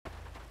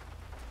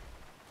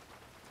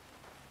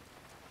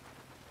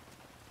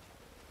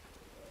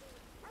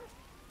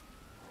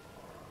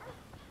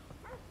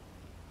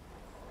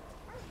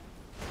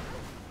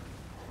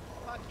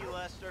you,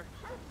 Lester.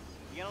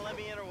 You gonna let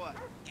me in or what?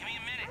 Give me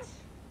a minute.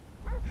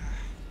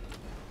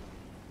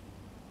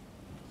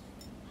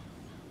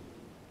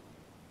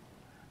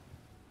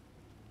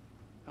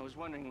 I was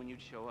wondering when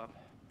you'd show up.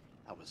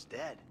 I was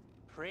dead.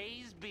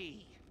 Praise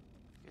be.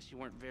 Guess you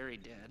weren't very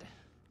dead.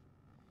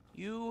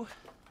 You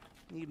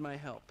need my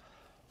help.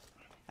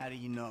 How do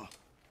you know?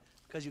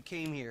 Because you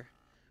came here.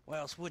 Why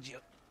else would you?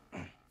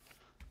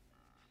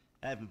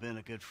 I haven't been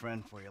a good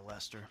friend for you,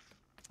 Lester.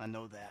 I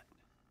know that.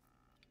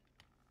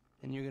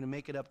 And you're gonna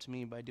make it up to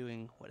me by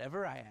doing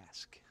whatever I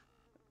ask.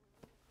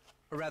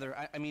 Or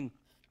rather, I mean,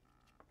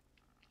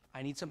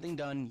 I need something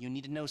done, you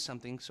need to know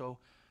something, so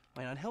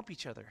why not help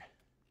each other?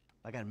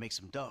 I gotta make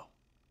some dough.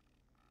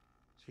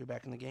 So you're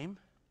back in the game?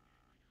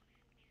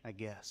 I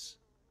guess.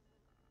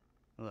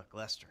 Look,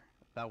 Lester,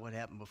 about what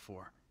happened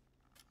before.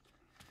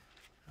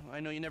 I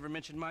know you never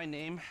mentioned my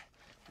name.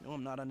 I know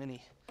I'm not on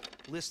any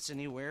lists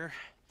anywhere.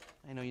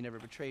 I know you never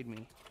betrayed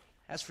me.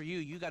 As for you,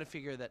 you gotta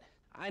figure that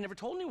I never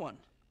told anyone.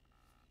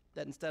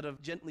 That instead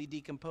of gently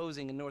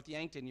decomposing in North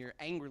Yankton, you're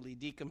angrily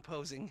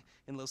decomposing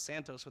in Los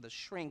Santos with a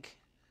shrink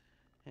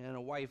and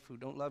a wife who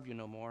don't love you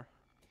no more.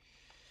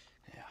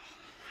 Yeah,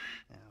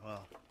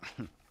 well,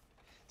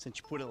 since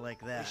you put it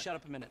like that... Hey, shut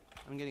up a minute.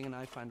 I'm getting an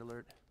iFind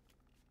alert.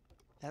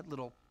 That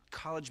little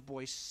college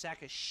boy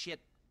sack of shit,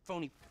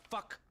 phony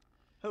fuck.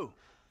 Who?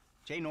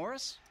 Jay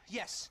Norris?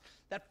 Yes,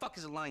 that fuck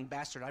is a lying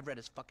bastard. I've read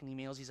his fucking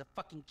emails. He's a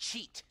fucking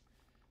cheat.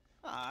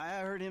 I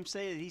heard him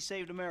say that he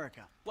saved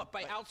America. What,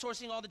 by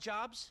outsourcing all the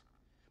jobs?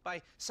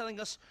 By selling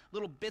us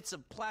little bits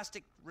of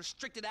plastic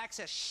restricted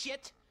access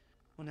shit?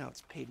 Well, now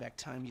it's payback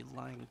time, you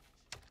lying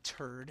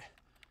turd.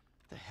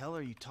 The hell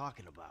are you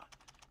talking about?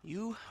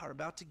 You are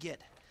about to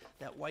get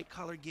that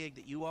white-collar gig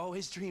that you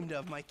always dreamed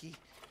of, Mikey.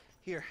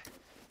 Here,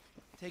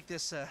 take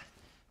this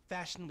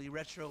fashionably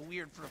retro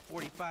weird for a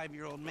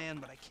 45-year-old man,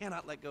 but I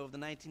cannot let go of the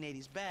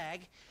 1980s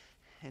bag,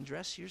 and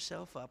dress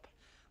yourself up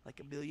like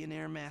a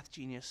billionaire math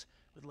genius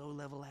with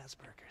low-level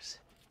Asperger's.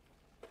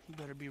 You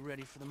better be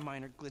ready for the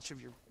minor glitch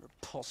of your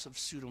repulsive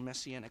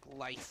pseudo-messianic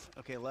life.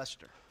 Okay,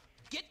 Lester.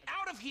 Get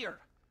out of here!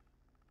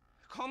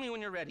 Call me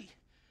when you're ready.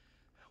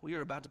 We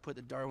are about to put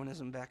the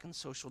Darwinism back in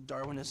social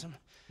Darwinism,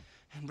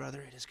 and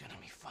brother, it is gonna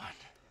be fun.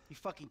 You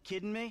fucking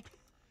kidding me?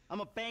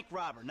 I'm a bank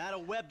robber, not a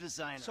web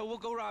designer. So we'll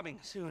go robbing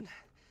soon.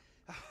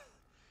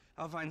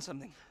 I'll find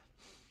something.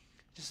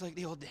 Just like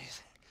the old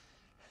days.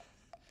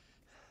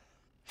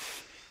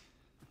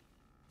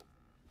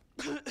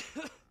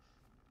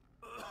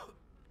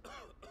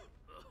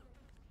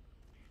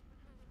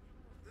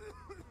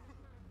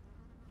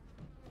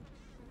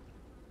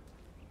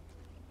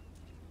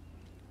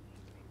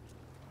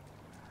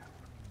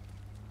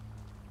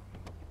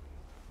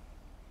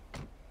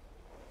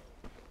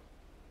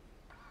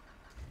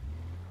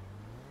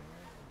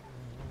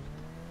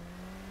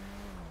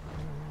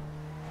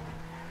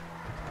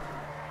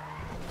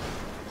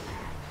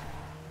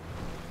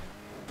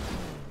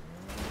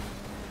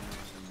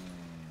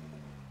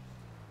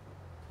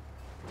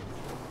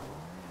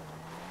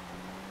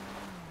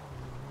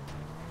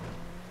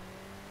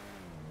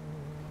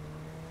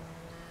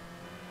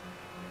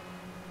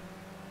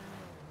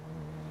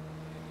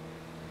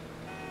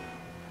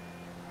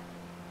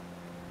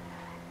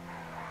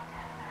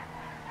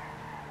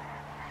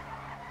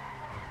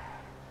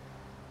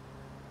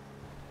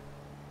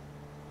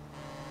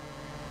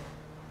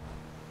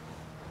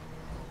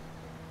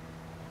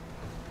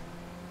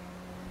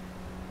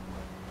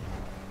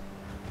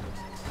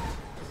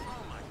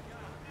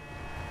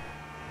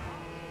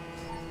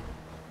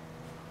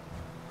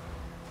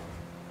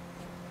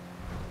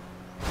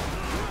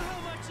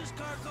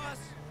 Car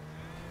costs?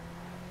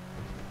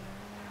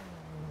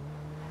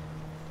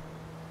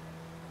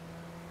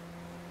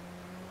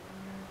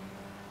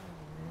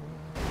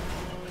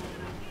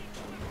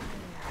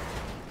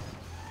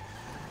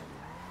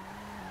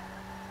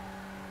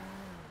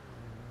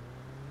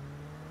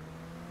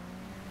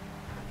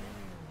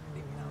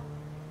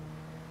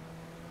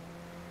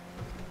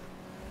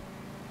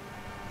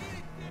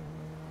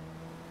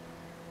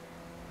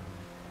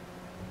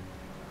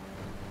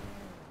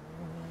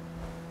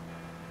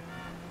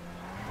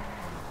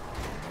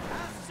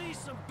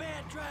 Some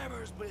bad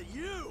drivers, but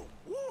you!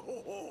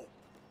 Woo-ho-ho!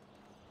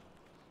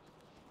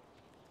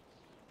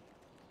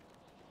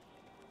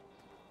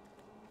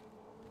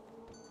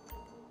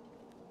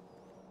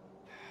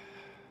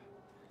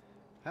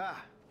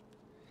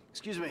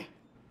 Excuse me.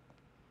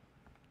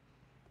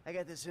 I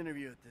got this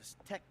interview at this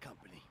tech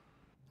company.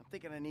 I'm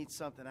thinking I need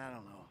something, I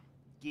don't know,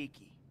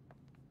 geeky,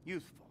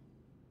 youthful.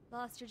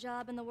 Lost your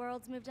job and the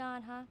world's moved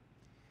on, huh?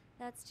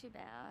 That's too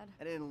bad.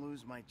 I didn't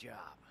lose my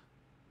job.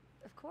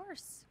 Of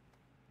course.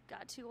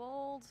 Got too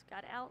old,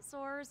 got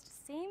outsourced.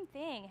 Same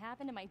thing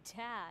happened to my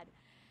dad.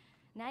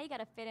 Now you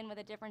gotta fit in with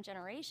a different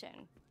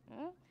generation.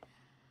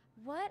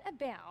 What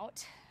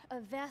about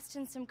a vest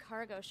and some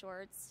cargo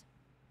shorts?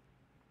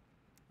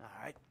 All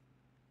right.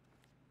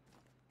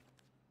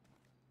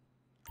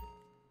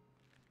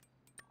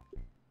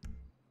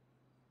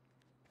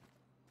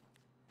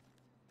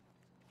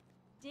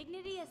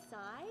 Dignity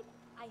aside,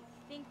 I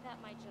think that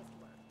might just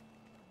work.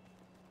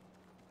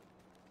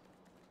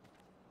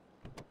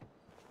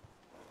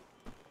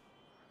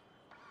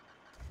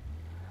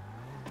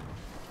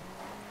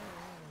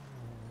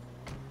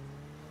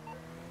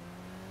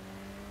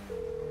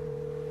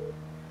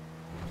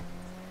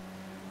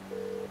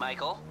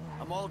 Michael?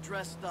 I'm all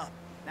dressed up.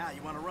 Now,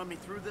 you want to run me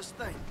through this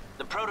thing?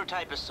 The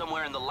prototype is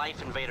somewhere in the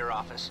Life Invader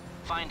office.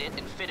 Find it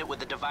and fit it with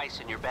the device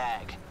in your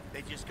bag.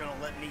 They just gonna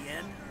let me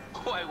in?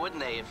 Why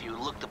wouldn't they if you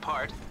look the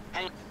part?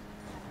 Hang...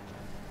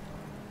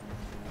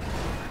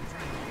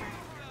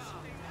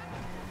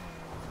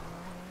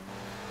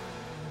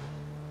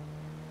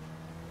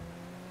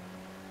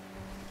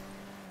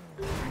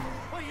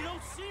 What, you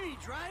don't see me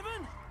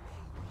driving?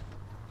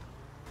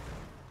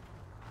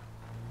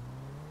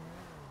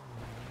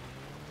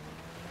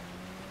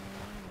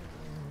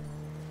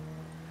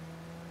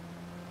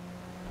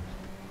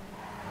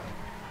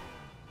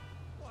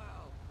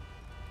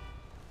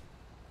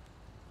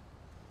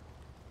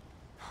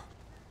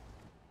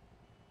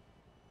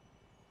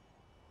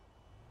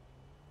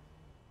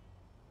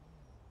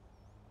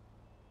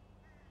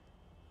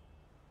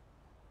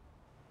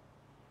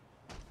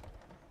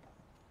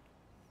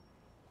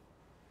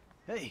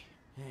 Hey.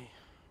 Hey.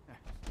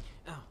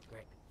 Oh,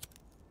 great.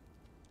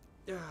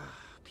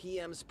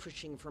 PM's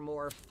pushing for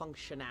more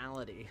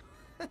functionality.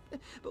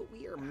 But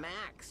we are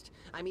maxed.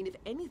 I mean, if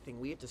anything,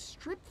 we have to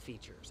strip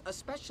features,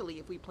 especially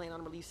if we plan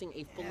on releasing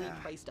a fully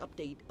priced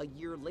update a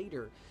year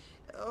later.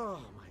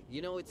 Oh my,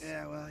 it's...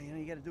 Yeah, well,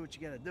 you gotta do what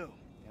you gotta do,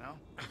 you know?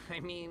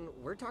 I mean,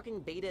 we're talking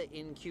beta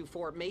in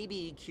Q4,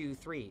 maybe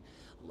Q3.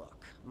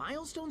 Look,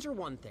 milestones are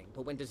one thing,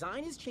 but when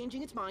design is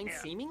changing its mind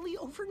seemingly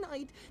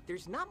overnight,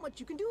 there's not much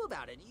you can do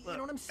about it. You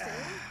know what I'm saying?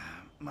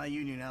 My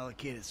union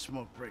allocated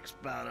smoke breaks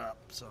about up,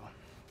 so...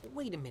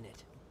 Wait a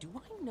minute. Do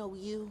I know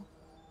you?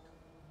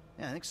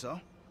 Yeah, I think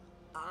so.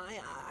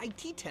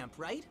 IT temp,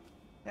 right?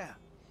 Yeah.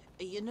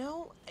 You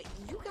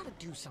gotta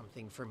do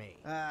something for me.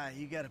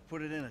 You gotta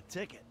put it in a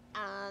ticket.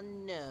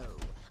 No.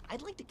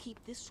 I'd like to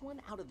keep this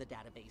one out of the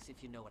database,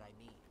 if you know what I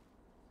mean.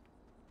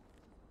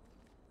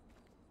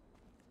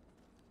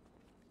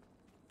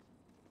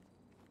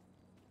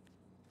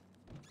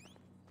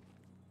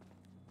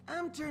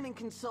 I'm turning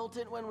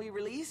consultant when we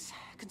release.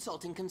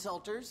 Consulting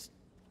consulters.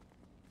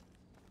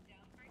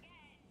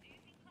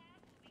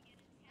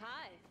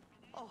 Hi.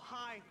 Oh,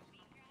 hi.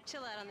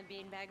 Chill out on the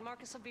beanbag.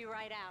 Marcus will be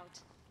right out.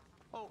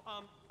 Oh,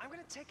 I'm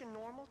gonna take a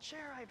normal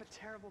chair. I have a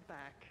terrible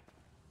back.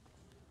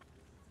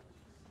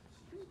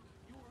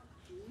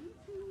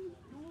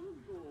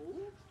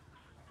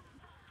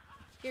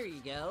 Here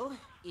you go.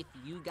 If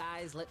you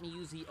guys let me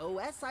use the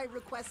OS I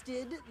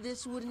requested,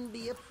 this wouldn't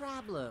be a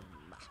problem.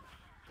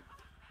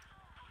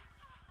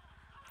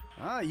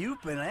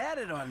 You've been at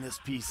it on this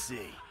PC.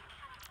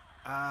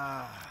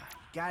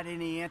 Got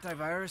any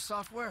antivirus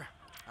software?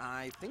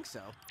 I think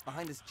so.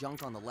 Behind this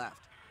junk on the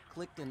left.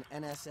 Clicked an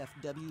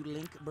NSFW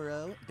link,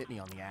 bro. Bit me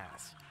on the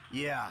ass.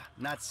 Yeah,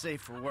 not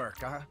safe for work,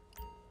 huh?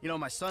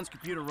 My son's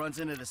computer runs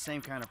into the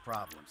same kind of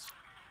problems.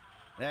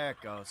 There it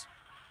goes.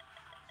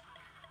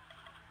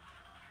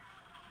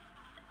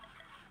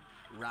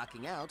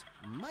 Rocking out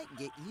might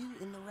get you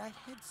in the right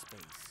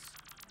headspace.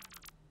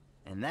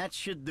 And that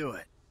should do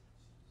it.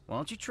 Why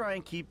don't you try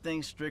and keep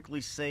things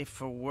strictly safe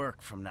for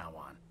work from now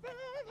on?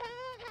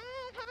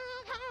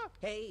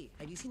 Hey,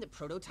 have you seen the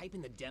prototype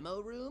in the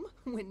demo room?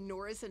 When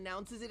Norris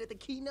announces it at the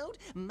keynote,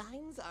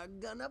 minds are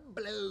gonna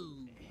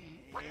blow.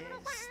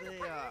 Yes, they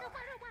are.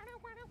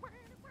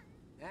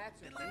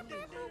 That's a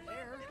cool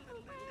there.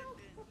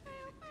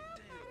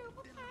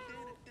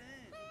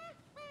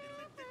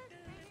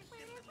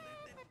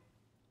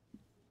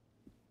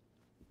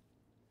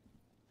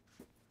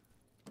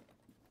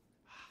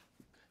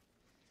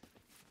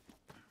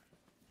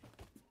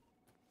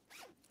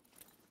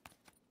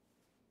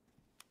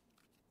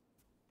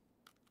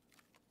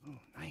 Oh,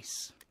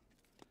 nice.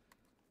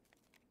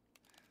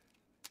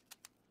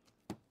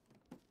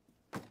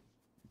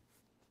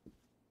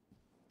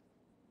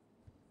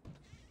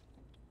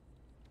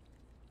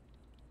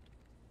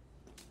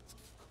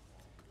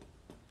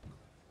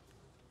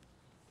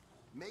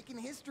 Making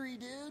history,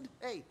 dude.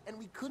 Hey, and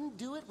we couldn't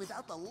do it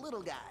without the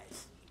little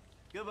guys.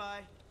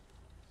 Goodbye.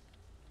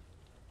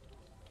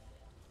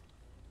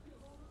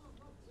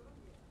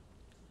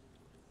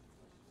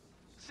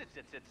 Sit.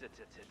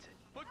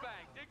 Foot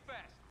bang, dig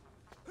fast.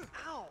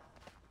 Ow!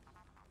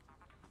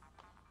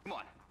 Come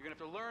on, you're gonna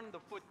have to learn the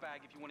foot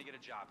bag if you want to get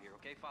a job here,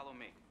 okay? Follow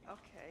me.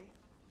 Okay.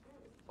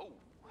 Oh.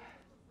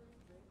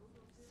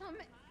 Some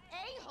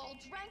a-hole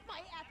drank my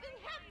effing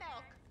hemp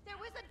milk. There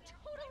was a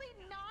totally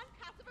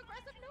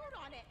non-passive-aggressive note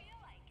on it.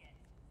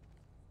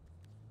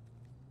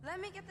 Let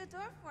me get the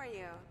door for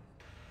you.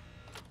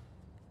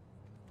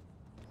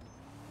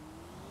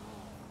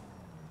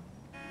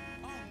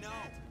 Oh, no.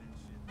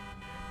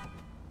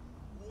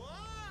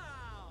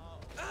 Wow!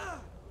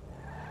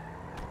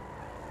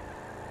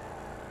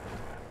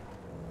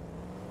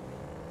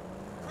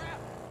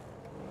 Crap!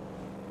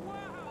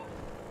 Wow!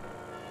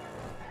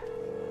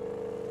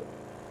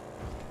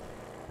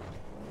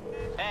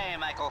 Hey,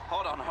 Michael,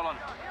 hold on.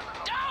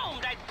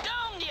 Domed! I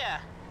domed ya!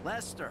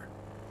 Lester,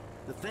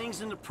 the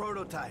thing's in the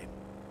prototype.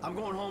 I'm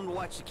going home to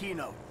watch the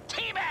keynote.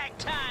 Teabag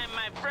time,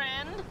 my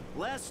friend!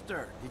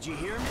 Lester, did you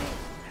hear me?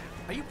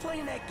 Are you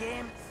playing that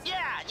game?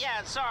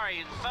 Yeah,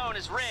 sorry, the phone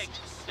is rigged.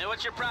 Now,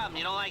 what's your problem?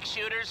 You don't like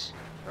shooters?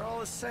 They're all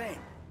the same.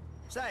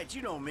 Besides,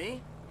 you know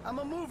me. I'm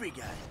a movie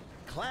guy.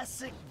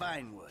 Classic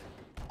Vinewood.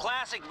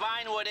 Classic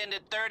Vinewood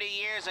ended 30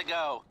 years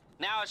ago.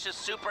 Now it's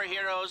just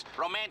superheroes,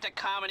 romantic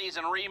comedies,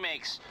 and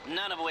remakes,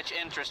 none of which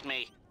interest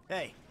me.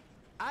 Hey,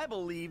 I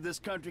believe this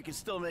country can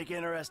still make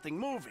interesting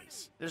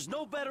movies. There's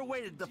no better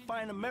way to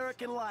define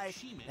American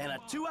life than a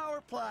 2-hour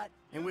plot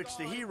in which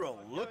the hero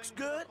looks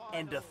good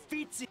and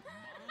defeats...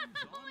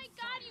 Oh my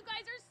god, you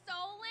guys are so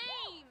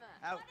lame!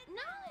 Out.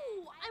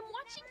 No! I'm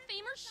watching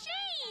Fame or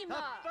Shame!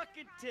 The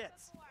fucking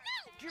tits! No!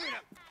 Give me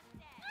that!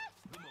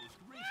 The most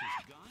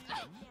racist guy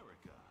in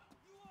America.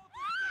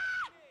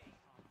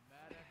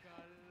 America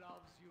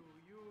loves you.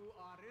 You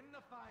are in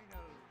the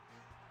final.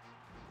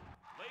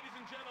 Ladies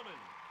and gentlemen,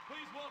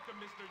 please welcome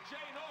Mr.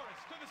 Jay Norris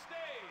to the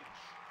stage.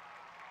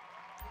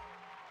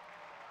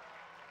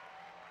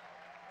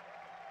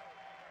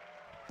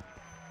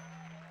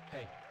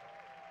 Hey,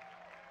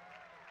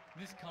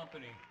 this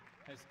company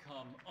has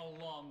come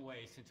a long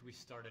way since we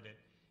started it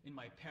in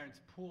my parents'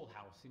 pool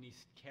house in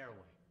East Caraway.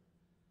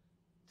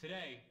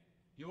 Today,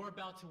 you're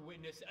about to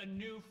witness a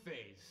new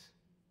phase.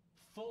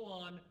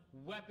 Full-on,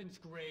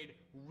 weapons-grade,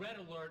 red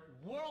alert,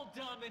 world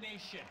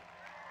domination.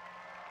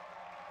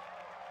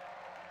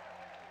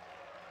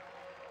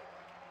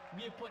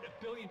 We have put 1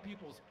 billion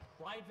people's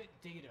private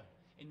data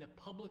in the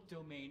public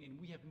domain, and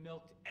we have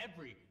milked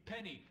every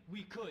penny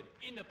we could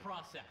in the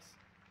process.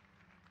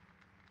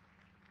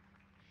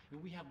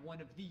 And we have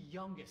one of the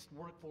youngest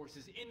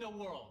workforces in the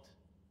world.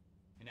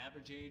 An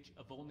average age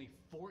of only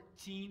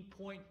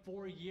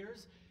 14.4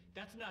 years.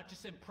 That's not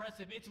just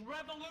impressive, it's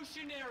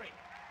revolutionary!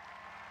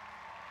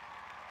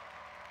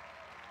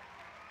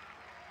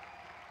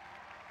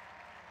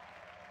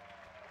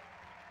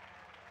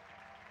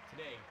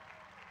 Today,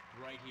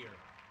 right here,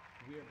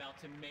 we're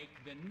about to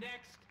make the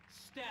next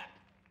step.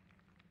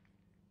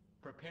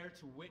 Prepare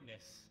to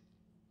witness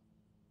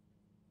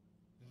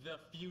the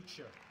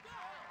future.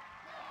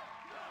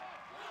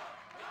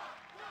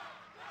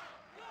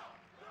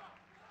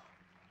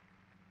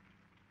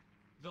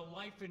 The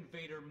Life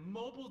Invader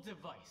mobile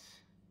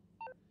device.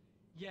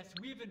 Yes,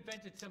 we've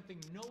invented something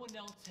no one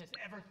else has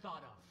ever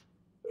thought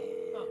of.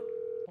 Oh,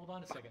 hold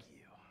on a second.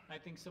 You. I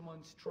think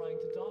someone's trying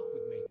to talk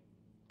with me.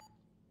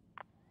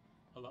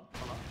 Hello?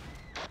 Hello?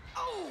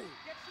 Oh!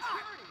 Get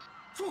security!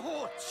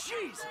 Oh,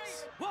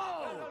 Jesus!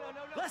 Whoa!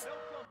 No. Let's... Don't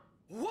go.